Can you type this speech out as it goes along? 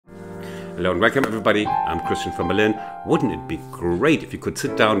Hello and welcome everybody, I'm Christian from Berlin. Wouldn't it be great if you could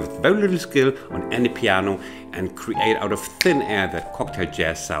sit down with very little skill on any piano and create out of thin air that cocktail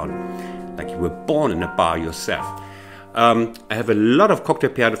jazz sound, like you were born in a bar yourself. I have a lot of cocktail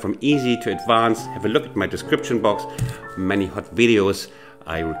piano from easy to advanced. Have a look at my description box, many hot videos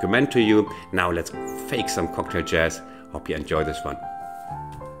I recommend to you. Now let's fake some cocktail jazz. Hope you enjoy this one.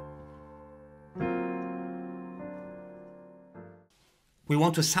 We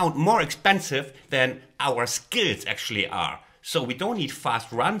want to sound more expensive than our skills actually are. So we don't need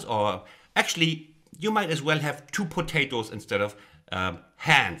fast runs, or actually you might as well have two potatoes instead of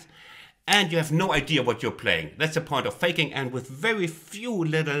hands. And you have no idea what you're playing. That's the point of faking, and with very few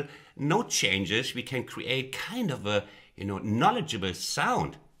little note changes we can create kind of a knowledgeable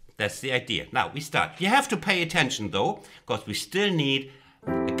sound. That's the idea. Now we start. You have to pay attention though, because we still need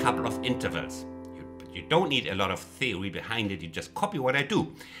a couple of intervals. You don't need a lot of theory behind it, you just copy what I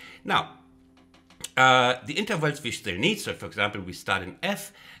do. Now, the intervals we still need, so for example, we start in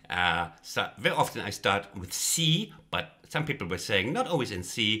F. Very often I start with C, but some people were saying not always in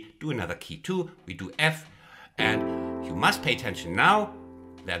C, do another key too. We do F, and you must pay attention now,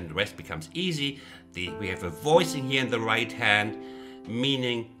 then the rest becomes easy. We have a voicing here in the right hand,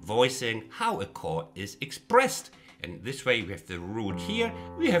 meaning voicing how a chord is expressed. And this way we have the root here,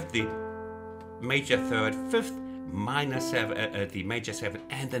 we have the major third, fifth, minor seven, the major seven,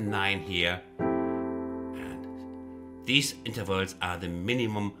 and the 9 here. And these intervals are the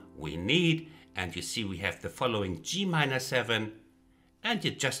minimum we need. And you see we have the following G minor 7, and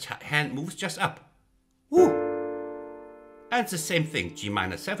your hand moves just up. Woo! And it's the same thing, G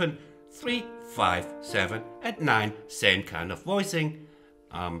minor 7, 3, 5, 7, and 9, same kind of voicing.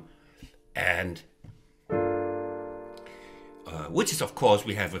 Which is of course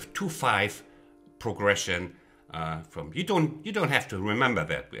we have a 2-5 progression from, you don't have to remember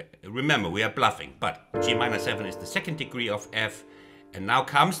that. Remember, we are bluffing, but G minor 7 is the second degree of F. And now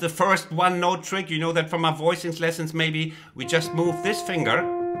comes the first one note trick. You know that from our voicing lessons maybe. We just move this finger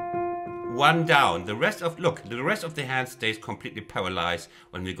one down. The rest of the hand stays completely paralyzed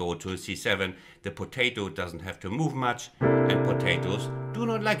when we go to C7. The potato doesn't have to move much, and potatoes do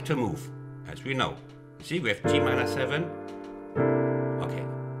not like to move, as we know. You see, we have G minor 7. Okay,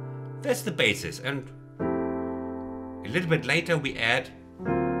 that's the basis. And a little bit later we add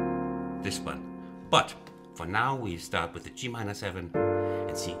this one. But for now we start with the G minor 7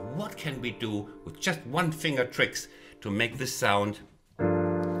 and see what can we do with just one finger tricks to make this sound.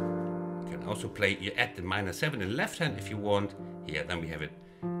 You can also play, you add the minor 7 in the left hand if you want. Here, then we have it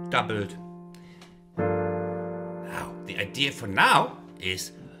doubled. Now, the idea for now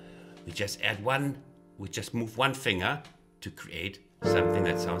is we just move one finger to create something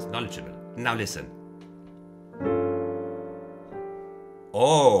that sounds knowledgeable. Now listen.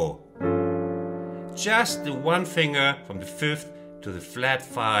 Oh! Just the one finger from the 5th to the flat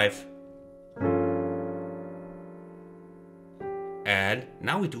 5. And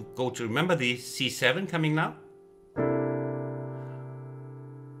now we do go to, remember the C7 coming now?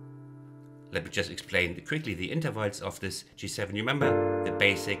 Let me just explain quickly the intervals of this G7. You remember the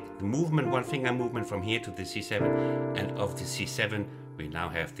basic, the movement, one finger movement from here to the C7. And of the C7, we now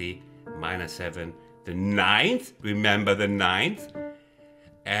have the minor 7, the 9th, remember the 9th,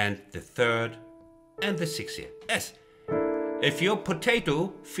 and the 3rd, and the 6th here. Yes. If your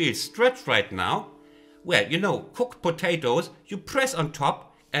potato feels stretched right now, well, cooked potatoes, you press on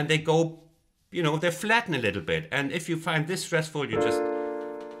top and they go, they flatten a little bit. And if you find this stressful, you just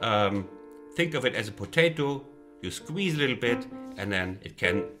think of it as a potato, you squeeze a little bit, and then it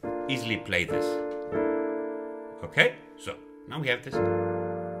can easily play this. Okay? So, now we have this.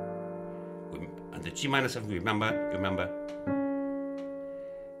 And the G minor 7, remember.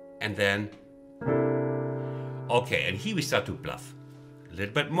 And then, okay, and here we start to bluff a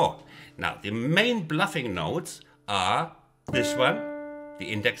little bit more. Now, the main bluffing notes are this one, the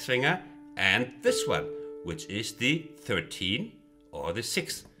index finger, and this one, which is the 13 or the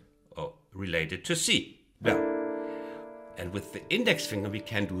 6, or related to C. Now, and with the index finger, we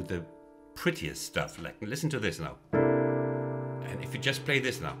can do the prettiest stuff. Like, listen to this now. And if you just play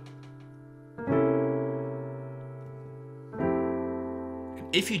this now.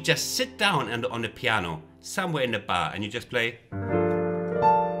 If you just sit down on the piano, somewhere in the bar, and you just play,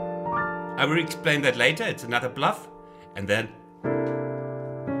 I will explain that later, it's another bluff, and then,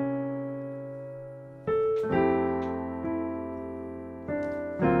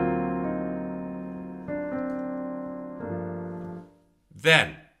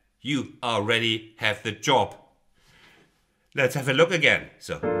 you already have the job. Let's have a look again.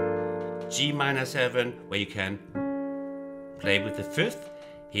 So, G minor 7, where you can play with the 5th,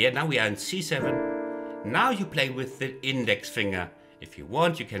 Here, now we are in C7. Now you play with the index finger. If you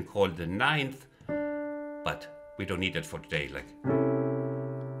want, you can call it the 9th, but we don't need it for today.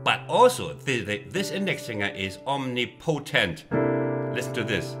 But also, this index finger is omnipotent. Listen to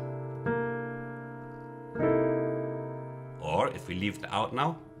this. Or if we leave it out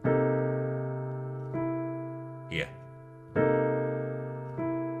now, here.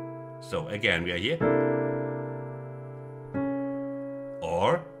 So again, we are here.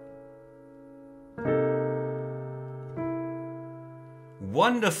 Or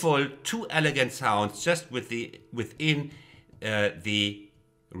wonderful, two elegant sounds just within the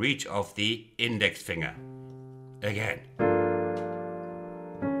reach of the index finger. Again.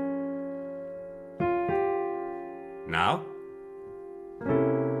 Now,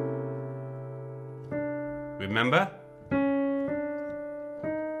 remember?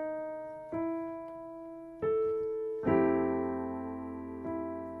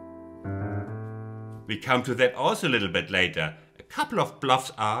 We come to that also a little bit later. A couple of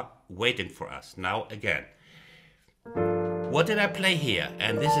bluffs are waiting for us. Now again. What did I play here?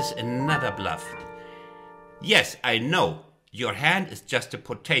 And this is another bluff. Yes, I know your hand is just a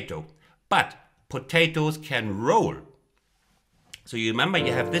potato, but potatoes can roll. So you remember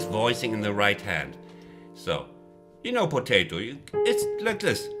you have this voicing in the right hand. So, you know potato, it's like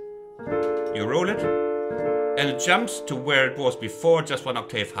this. You roll it, and it jumps to where it was before, just one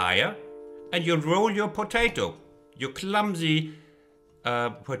octave higher. And you roll your potato, your clumsy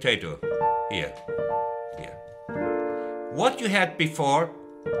potato, here. What you had before,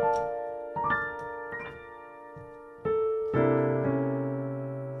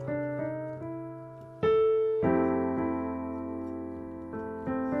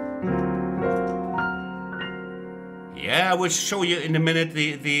 I will show you in a minute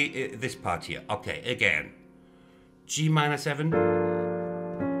this part here. Okay, again, G minor 7,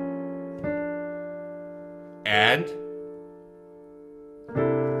 and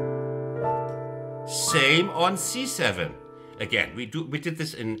same on C7. Again, we did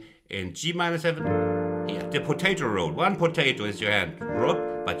this in G minor 7. Here, the potato roll. One potato is your hand,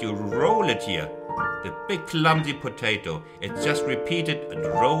 but you roll it here. The big clumsy potato. It's just repeated and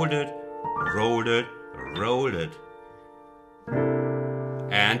rolled it, rolled it, rolled it.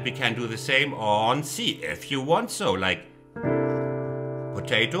 And we can do the same on C if you want so, like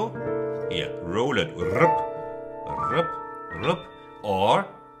potato, here, roll it, rup, rup, rup, or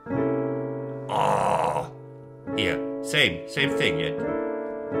here, same thing yet.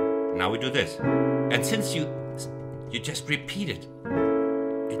 Now we do this. And since you just repeat it,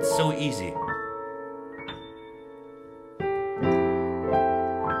 it's so easy.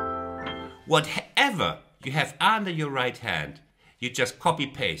 Whatever you have under your right hand, you just copy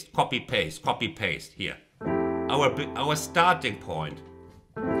paste, copy paste, copy paste here. Our starting point.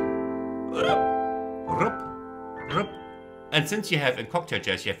 And since you have in cocktail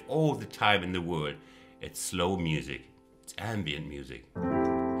jazz, you have all the time in the world. It's slow music. It's ambient music.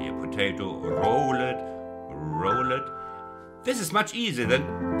 Here, potato, roll it, roll it. This is much easier than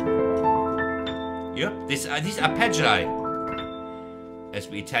these arpeggi, as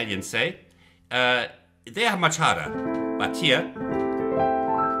we Italians say. They are much harder. But here,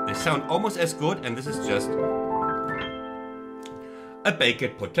 they sound almost as good, and this is just a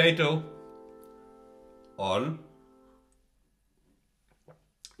baked potato on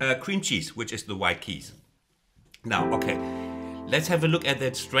cream cheese, which is the white keys. Now, okay, let's have a look at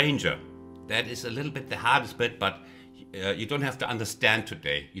that stranger. That is a little bit the hardest bit, but you don't have to understand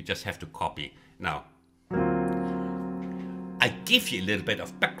today. You just have to copy. Now, I give you a little bit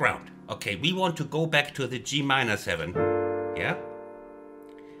of background. Okay, we want to go back to the G minor 7, yeah?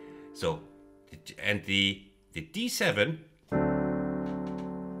 So, and the D7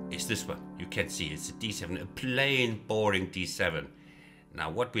 is this one. You can see it's a D7, a plain, boring D7. Now,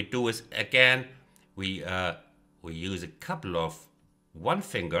 what we do is, again, we use a couple of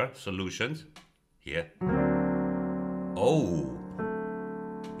one-finger solutions here. Oh,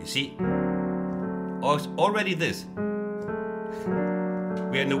 you see, already this.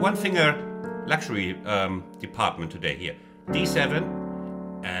 We are in the one-finger luxury department today here. D7,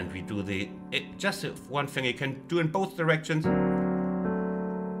 and we do just one finger. You can do in both directions,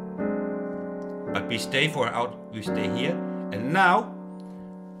 but we stay we stay here, and now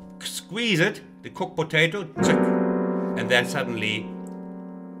squeeze it, the cooked potato, check, and then suddenly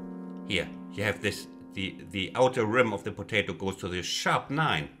here you have this. The outer rim of the potato goes to the sharp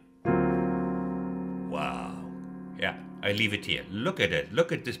 9. Wow. Yeah, I leave it here. Look at it.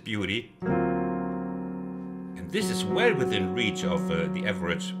 Look at this beauty. And this is well within reach of the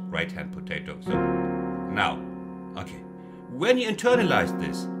average right-hand potato. So now, okay, when you internalize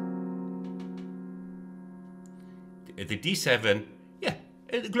this, the D7, yeah,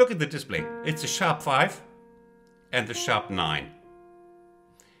 look at the display. It's a sharp 5 and the sharp 9.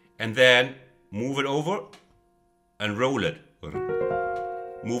 And then move it over and roll it.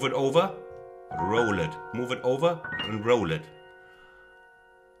 Move it over, roll it. Move it over and roll it.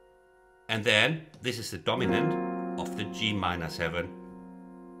 And then this is the dominant of the G minor 7,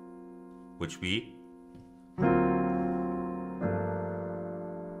 which we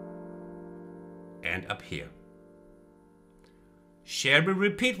end up here. Shall we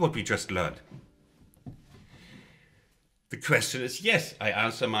repeat what we just learned? The question is yes. I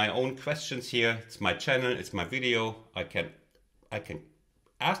answer my own questions here. It's my channel, it's my video. I can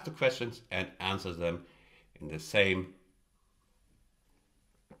ask the questions and answer them in the same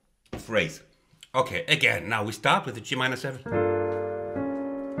phrase. Okay, again, now we start with the G minor 7.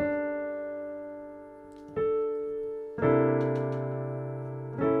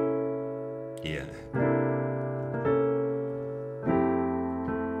 Yeah.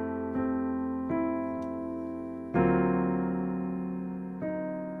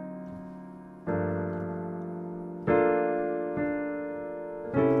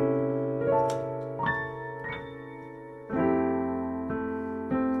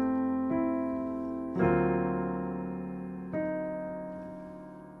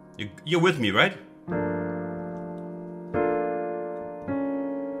 You're with me, right?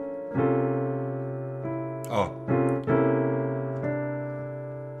 Oh.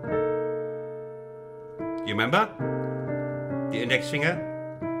 You remember? The index finger?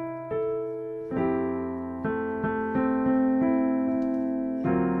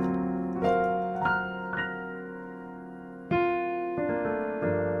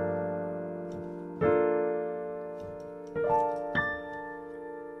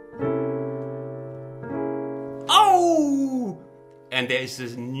 And there is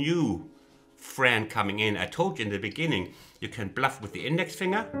this new friend coming in. I told you in the beginning, you can bluff with the index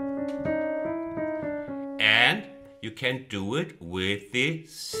finger. And you can do it with the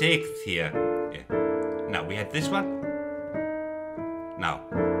 6th here. Yeah. Now, we had this one. Now.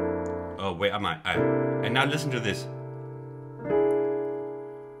 Oh, where am I? And now listen to this.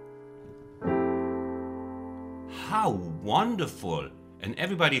 How wonderful. And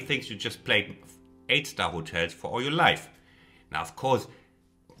everybody thinks you just played 8-star hotels for all your life. Now, of course,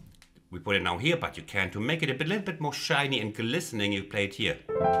 we put it now here, but you can, to make it a little bit more shiny and glistening, you play it here.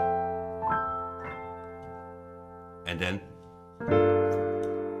 And then.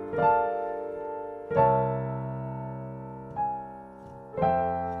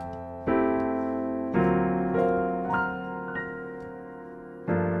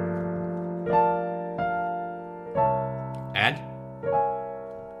 And.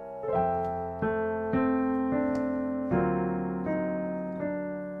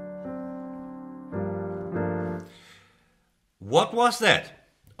 What was that?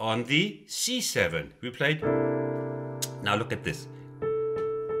 On the C7 we played. Now look at this.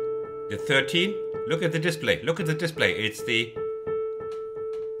 The 13, look at the display. Look at the display. It's the,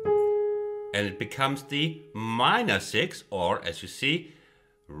 and it becomes the minor 6, or as you see,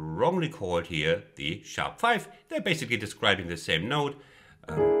 wrongly called here, the sharp 5. They're basically describing the same note.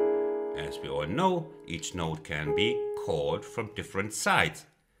 As we all know, each note can be called from different sides.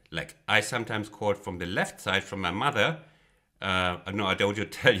 Like I sometimes call it from the left side from my mother. No, I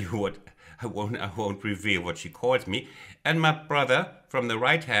don't tell you what. I won't reveal what she calls me. And my brother from the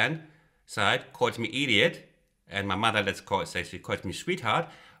right hand side calls me idiot, and my mother, say she calls me sweetheart.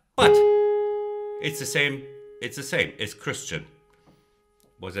 But it's the same. It's the same. It's Christian.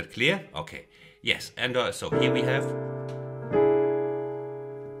 Was that clear? Okay. Yes. And so here we have.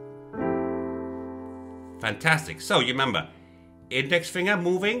 Fantastic. So you remember, index finger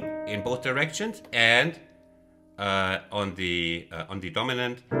moving in both directions, and on the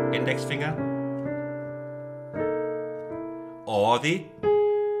dominant index finger, or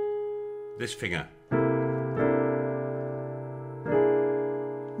this finger.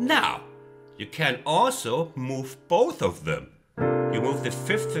 Now you can also move both of them. You move the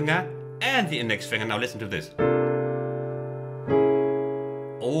 5th finger and the index finger. Now listen to this.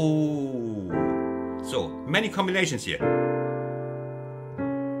 Oh, so many combinations here.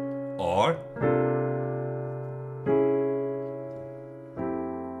 Or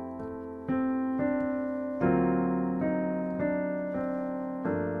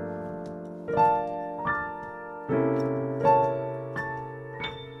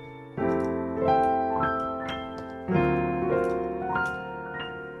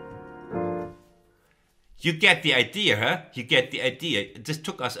you get the idea, huh? You get the idea. This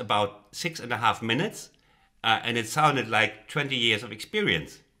took us about 6.5 minutes, and it sounded like 20 years of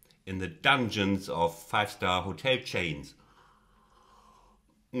experience in the dungeons of five-star hotel chains.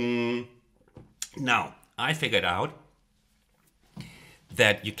 Now, I figured out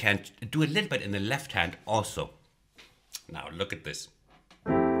that you can do a little bit in the left hand also. Now, look at this.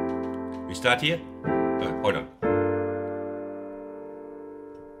 We start here. Hold on.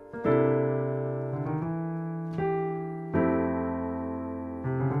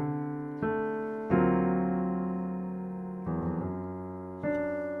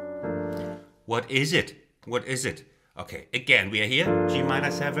 What is it? What is it? Okay, again, we are here, G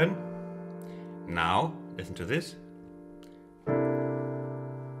minor 7. Now, listen to this.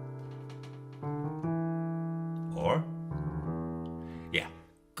 Or, yeah,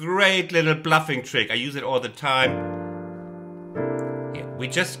 great little bluffing trick. I use it all the time. Yeah, we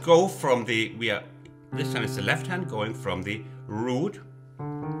just go from the, this time it's the left hand going from the root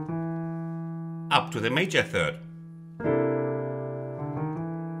up to the major third.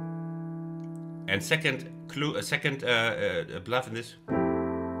 And second bluff in this.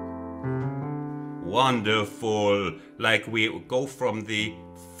 Wonderful. Like we go from the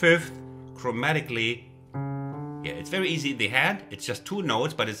fifth chromatically. Yeah, it's very easy in the hand. It's just 2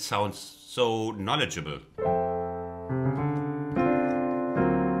 notes, but it sounds so knowledgeable.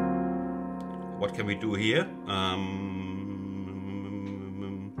 What can we do here?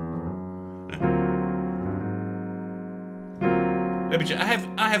 Let me check.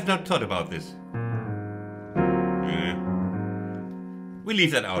 I have not thought about this. We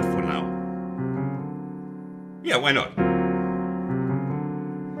leave that out for now. Yeah, why not?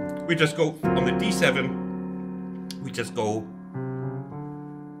 We just go on the D7, we just go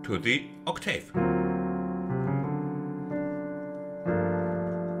to the octave.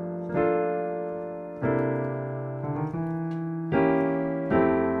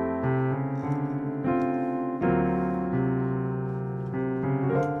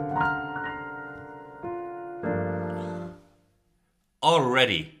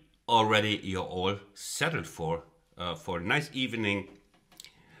 Already you're all settled for a nice evening.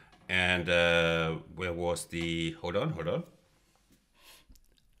 And where was the, hold on.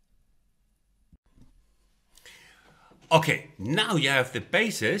 Okay, now you have the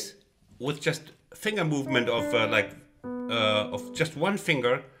basis with just finger movement of just one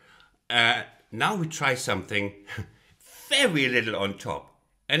finger. Now we try something very little on top,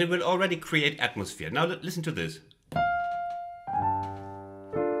 and it will already create atmosphere. Now listen to this.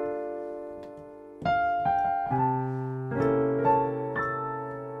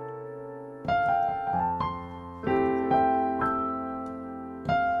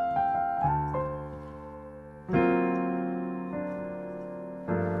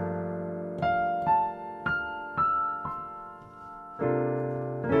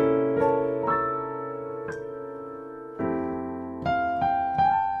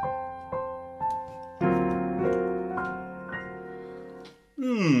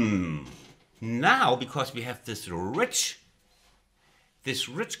 Now, because we have this rich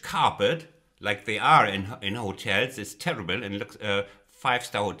carpet, like they are in hotels, it's terrible. And looks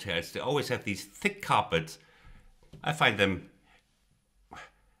 5-star hotels, they always have these thick carpets. I find them.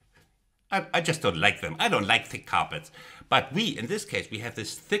 I just don't like them. I don't like thick carpets. But in this case, we have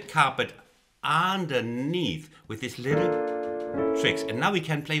this thick carpet underneath with these little tricks, and now we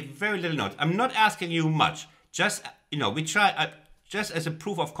can play very little notes. I'm not asking you much. Just we try just as a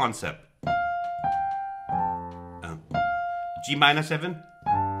proof of concept. G minor 7.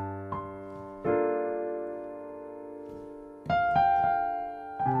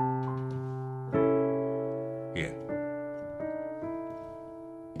 Here.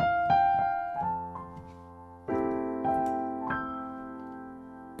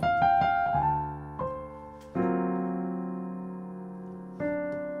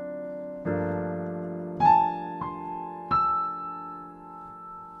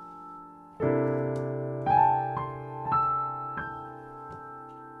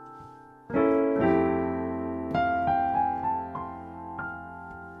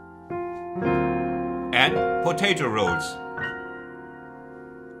 And potato rolls.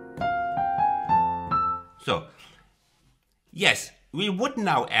 So, yes, we would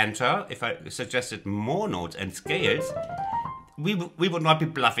now enter, if I suggested more notes and scales, we would not be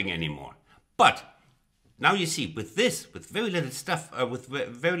bluffing anymore. But now you see, with this, with very little stuff, with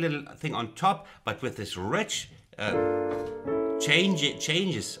very little thing on top, but with this rich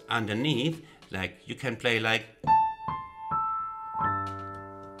changes underneath, like you can play like,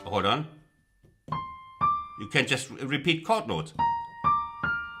 hold on. You can just repeat chord notes.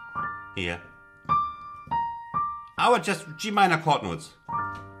 Here. Our just G minor chord notes.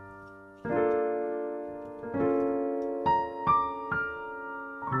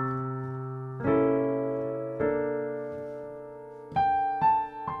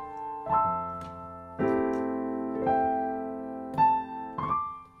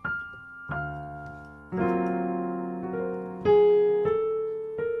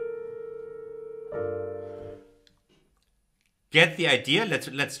 get the idea.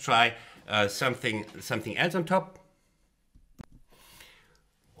 Let's try something else on top.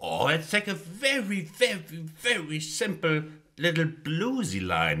 Oh, let's take a very, very, very simple little bluesy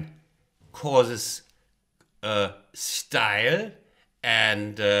line. Causes style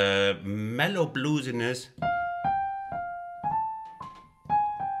and mellow bluesiness.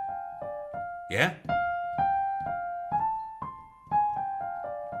 Yeah?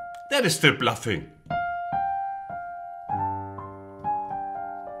 That is still bluffing.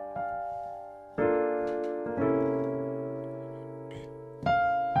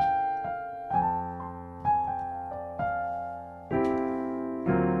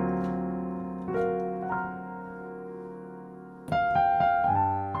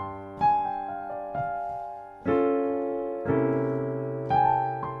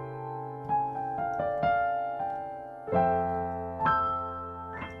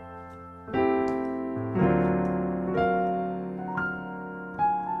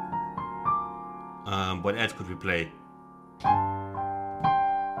 What else could we play?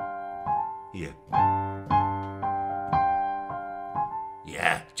 Here.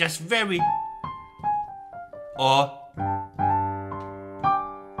 Yeah, just very... Or...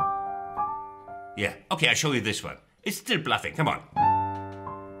 Yeah, okay, I'll show you this one. It's still bluffing, come on.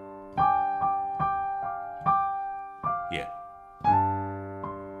 Yeah.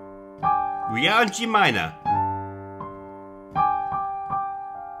 We are in G minor.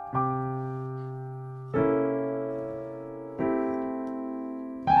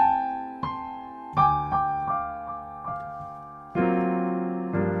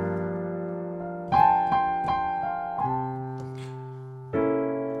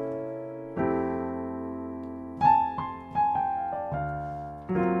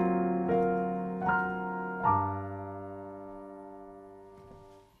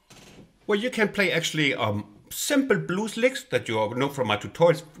 Well, you can play actually simple blues licks that you know from my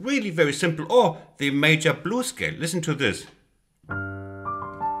tutorials, really very simple, or the major blues scale. Listen to this.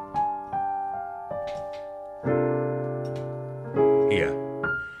 Here.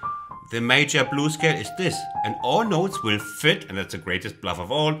 The major blues scale is this, and all notes will fit, and that's the greatest bluff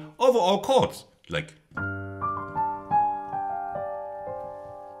of all, over all chords. Like...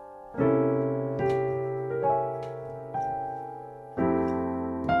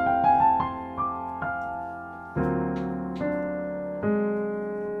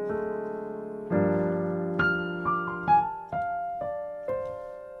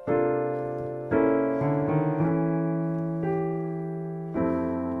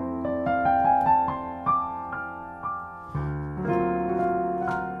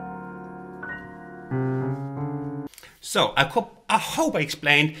 So I hope I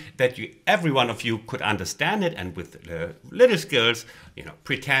explained that every one of you could understand it, and with little skills, you know,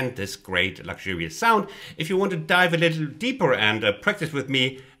 pretend this great luxurious sound. If you want to dive a little deeper and practice with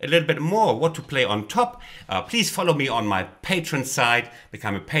me a little bit more what to play on top, please follow me on my Patreon site,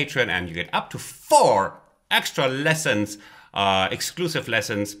 become a patron, and you get up to 4 extra lessons, exclusive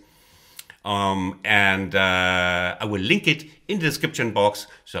lessons. I will link it in the description box,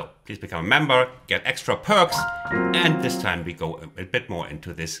 so please become a member, get extra perks, and this time we go a bit more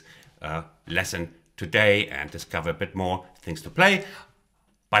into this lesson today and discover a bit more things to play.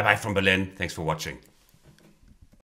 Bye bye from Berlin, thanks for watching.